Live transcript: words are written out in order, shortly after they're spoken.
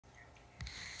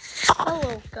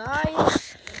Hello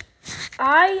guys,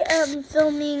 I am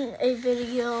filming a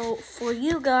video for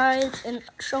you guys and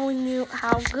showing you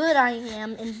how good I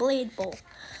am in Blade Bowl.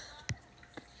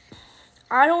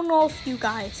 I don't know if you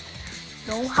guys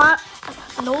know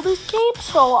this game,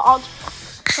 so I'll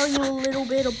tell you a little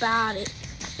bit about it.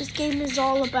 This game is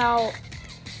all about,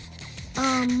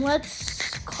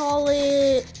 let's call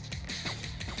it,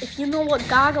 if you know what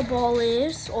Gaga Ball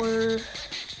is, or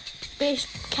base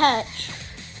catch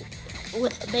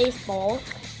with a baseball,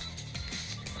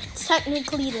 it's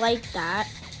technically like that.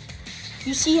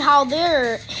 You see how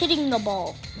they're hitting the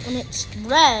ball. When it's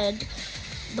red,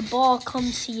 the ball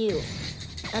comes to you.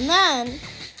 And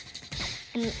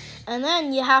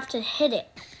then you have to hit it.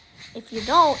 If you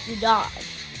don't, you die.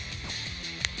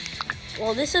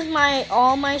 Well, this is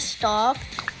all my stuff.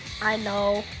 I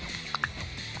know.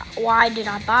 Why did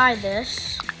I buy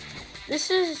this? This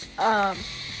is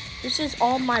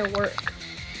all my work.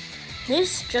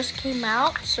 This just came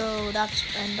out, and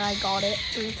I got it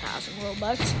 3,000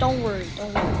 Robux. Don't worry.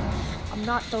 I'm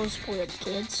not those spoiled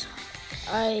kids.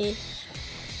 I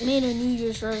made a New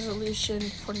Year's resolution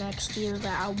for next year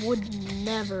that I would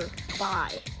never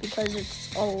buy because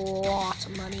it's a lot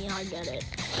of money. I get it.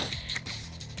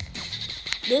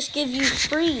 This gives you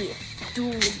free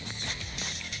duels.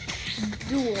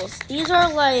 These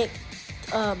are like,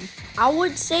 I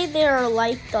would say they're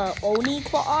like the Oni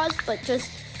claws, but just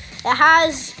it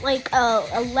has like a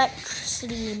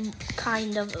electricity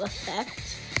kind of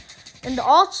effect. And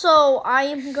also, I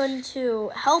am going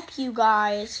to help you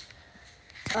guys.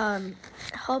 The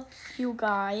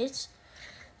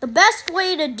best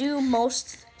way to do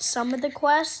some of the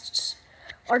quests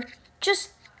are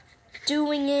just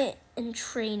doing it in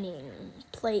training.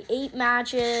 Play 8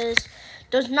 matches.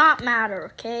 Does not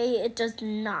matter, okay? It does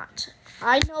not.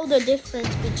 I know the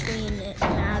difference between it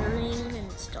mattering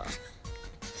and stuff.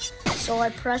 So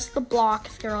I press the block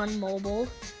if you're on mobile.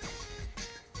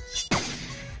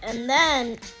 And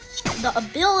then the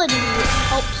ability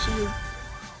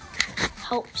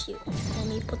helps you. Let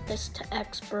me put this to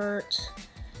expert.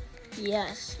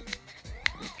 Yes.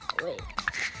 Wait.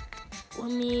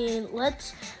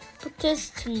 Let's put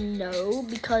this to no,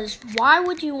 because why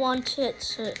would you want it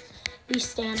to be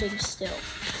standing still?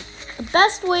 The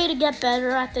best way to get better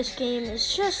at this game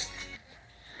is just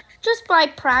by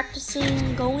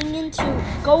practicing going into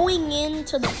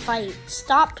the fight.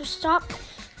 Stop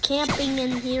camping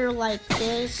in here like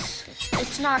this.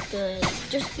 It's not good.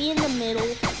 Just be in the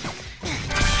middle.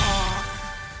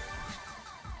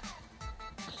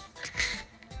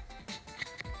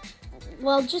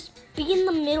 Well, just be in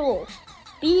the middle.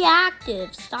 Be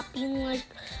active. Stop being like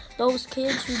those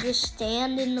kids who just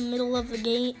stand in the middle of the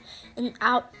game and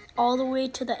out all the way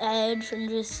to the edge and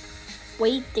just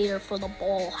wait there for the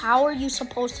ball. How are you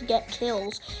supposed to get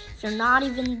kills if you're not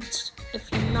even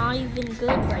good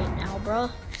right now, bro?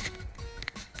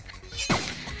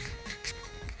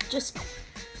 Just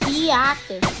be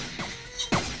active.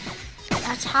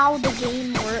 That's how the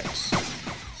game works.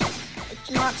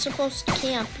 You're not supposed to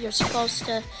camp. You're supposed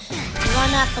to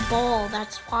run at the ball.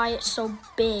 That's why it's so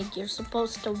big. You're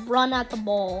supposed to run at the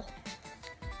ball.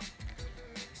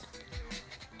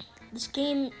 This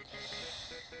game,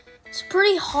 it's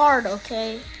pretty hard,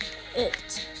 okay?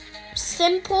 It's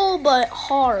simple but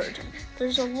hard.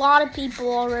 There's a lot of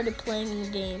people already playing the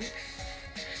game.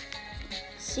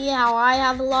 See how I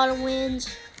have a lot of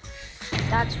wins?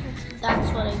 That's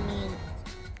what I mean.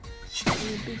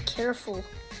 You be careful.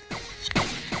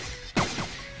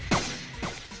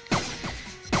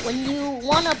 When you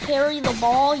want to parry the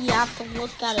ball, you have to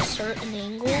look at a certain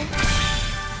angle.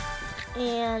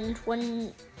 And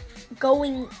when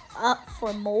going up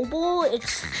for mobile,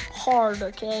 it's hard,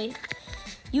 okay?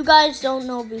 You guys don't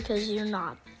know because you're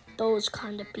not those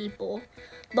kind of people.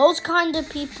 Those kind of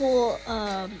people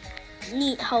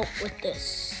need help with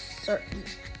this.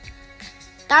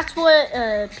 That's what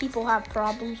people have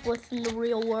problems with in the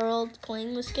real world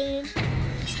playing this game.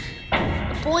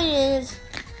 The point is,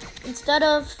 instead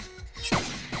of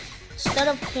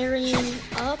parrying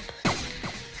up,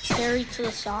 parry to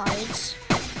the sides.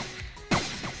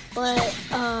 But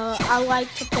I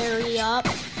like to parry up.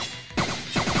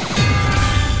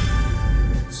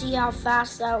 See how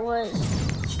fast that was?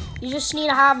 You just need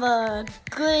to have a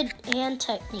good hand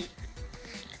technique.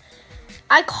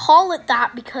 I call it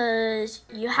that because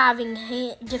you're having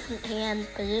different hand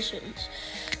positions.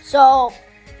 So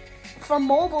for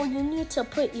mobile, you need to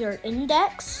put your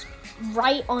index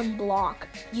right on block.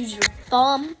 Use your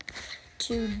thumb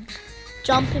to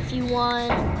jump if you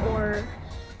want, or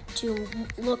to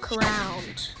look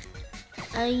around.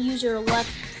 And use your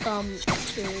left thumb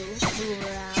to move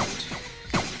around.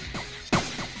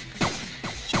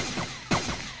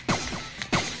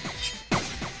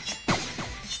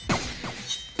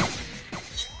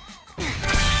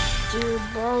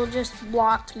 Bro just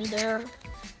blocked me there.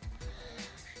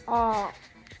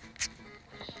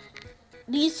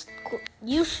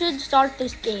 You should start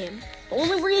this game. The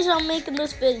only reason I'm making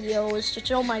this video is to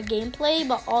show my gameplay,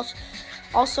 but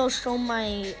also show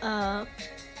my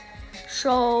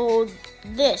show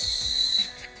this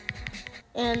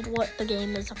and what the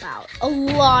game is about. A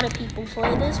lot of people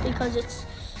play this because it's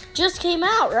just came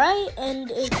out, right?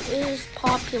 And it is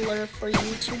popular for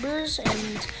YouTubers,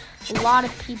 and a lot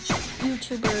of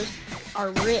YouTubers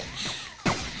are rich.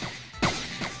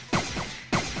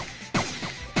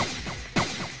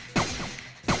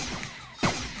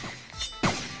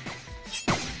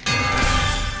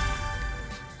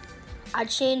 I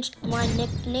changed my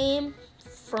nickname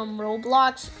from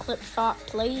Roblox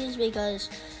Clipshotplayz because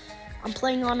I'm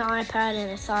playing on an iPad,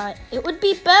 and I thought it would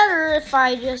be better if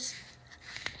I just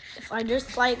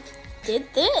like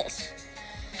did this.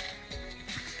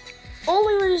 The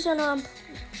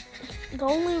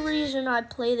only reason I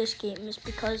play this game is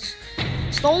because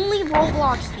it's the only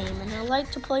Roblox game, and I like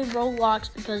to play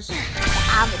Roblox because the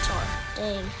avatar.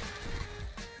 Dang.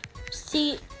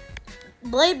 See,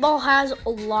 Blade Ball has a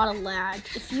lot of lag.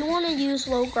 If you want to use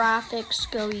low graphics,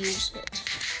 go use it.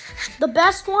 The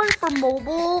best one for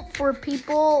mobile, for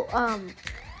people,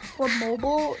 for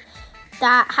mobile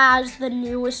that has the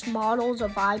newest models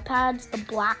of iPads, the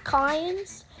black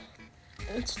kinds,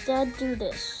 instead do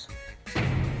this.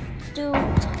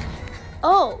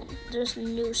 Oh, there's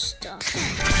new stuff.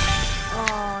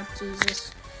 Oh,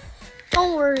 Jesus.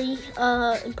 Don't worry,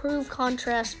 improve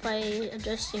contrast by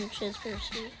adjusting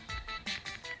transparency.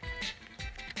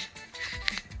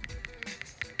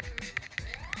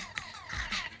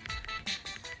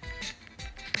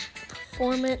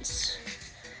 Performance.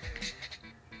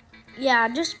 Yeah,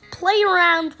 just play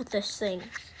around with this thing.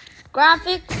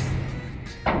 Graphics,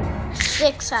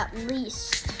 6 at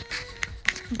least.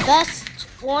 Best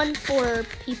one for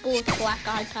people with black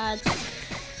iPads.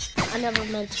 I never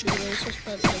meant to be racist,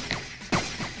 but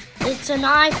like, it's an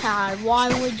iPad. Why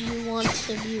would you want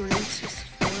to be racist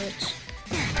for it?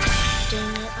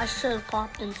 Dang it, I should have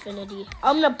popped Infinity.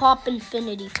 I'm gonna pop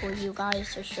Infinity for you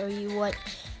guys to show you what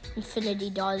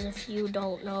Infinity does if you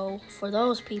don't know, for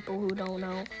those people who don't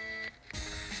know.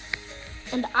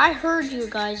 And I heard you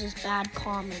guys' bad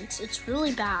comments. It's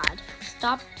really bad.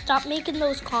 Stop making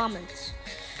those comments.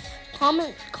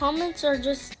 Comments are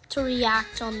just to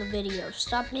react on the video.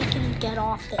 Stop making get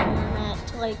off the internet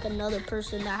to like another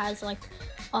person that has like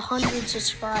 100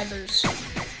 subscribers.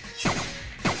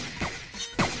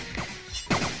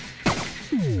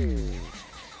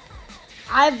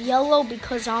 I have yellow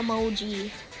because I'm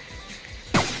OG.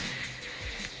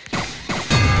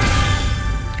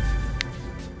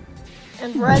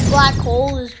 And red black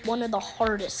hole is one of the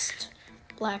hardest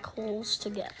black holes to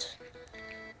get.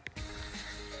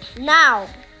 Now,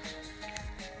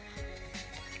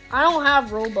 I don't have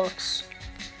Robux.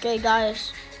 Okay,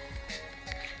 guys.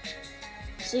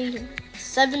 See,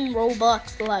 7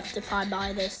 Robux left if I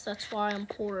buy this. That's why I'm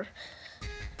poor.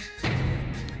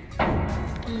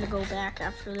 I'm gonna go back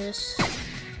after this.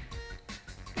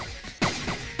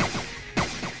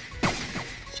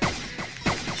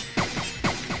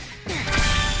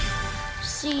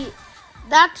 See,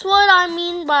 that's what I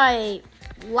mean by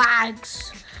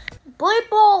lags. Blade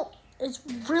Ball is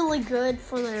really good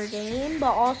for their game,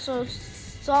 but also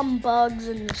some bugs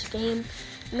in this game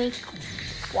make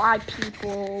why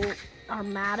people are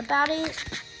mad about it.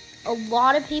 A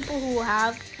lot of people who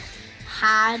have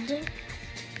had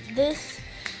this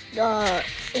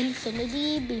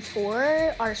Infinity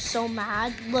before are so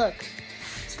mad. Look,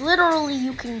 it's literally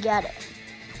you can get it.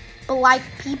 But like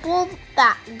people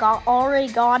that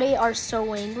already got it are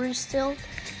so angry still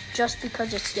just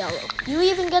because it's yellow. You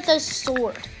even get this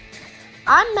sword.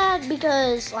 I'm mad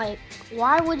because like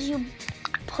why would you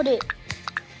put it?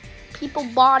 People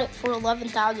bought it for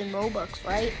 11,000 Robux,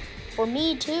 right? For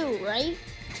me too, right?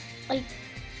 Like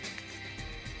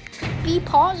be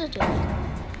positive.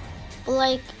 But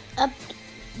like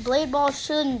Blade Ball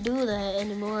shouldn't do that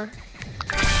anymore.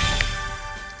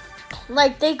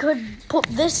 Like, they could put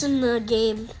this in the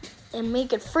game and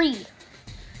make it free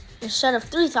instead of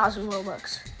 3,000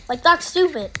 Robux. Like, that's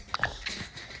stupid.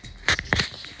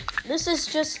 This is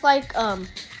just like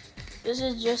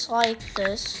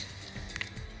this.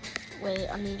 Wait,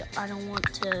 I don't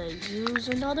want to use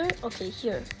another. Okay,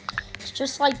 here. It's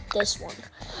just like this one.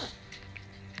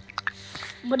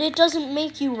 But it doesn't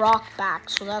make you rock back,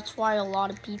 so that's why a lot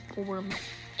of people were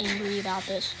angry about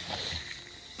this.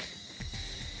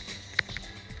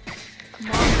 Come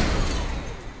on.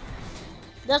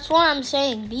 That's what I'm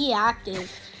saying. Be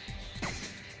active.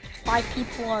 Why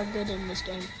people are good in this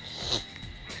game.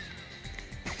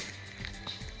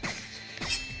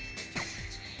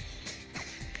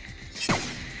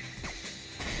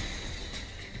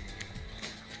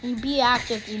 You be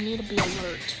active, you need to be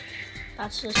alert.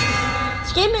 That's this.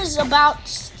 This game is about,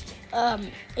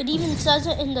 it even says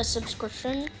it in the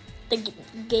subscription, the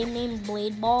game name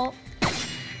Blade Ball.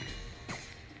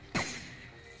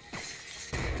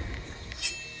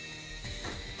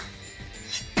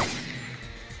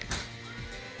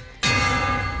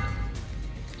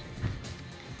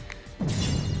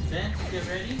 Ben, get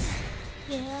ready?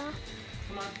 Yeah.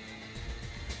 Come on.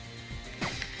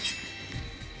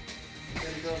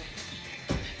 Gotta go.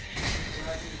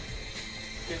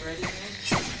 Get ready, man.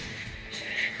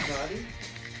 Roddy?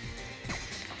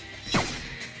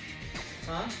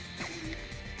 Huh?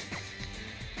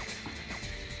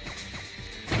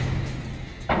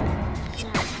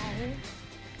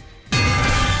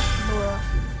 Bruh.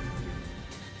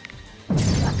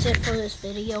 That's it for this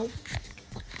video.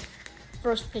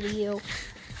 First video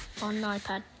on an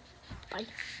iPad. Bye.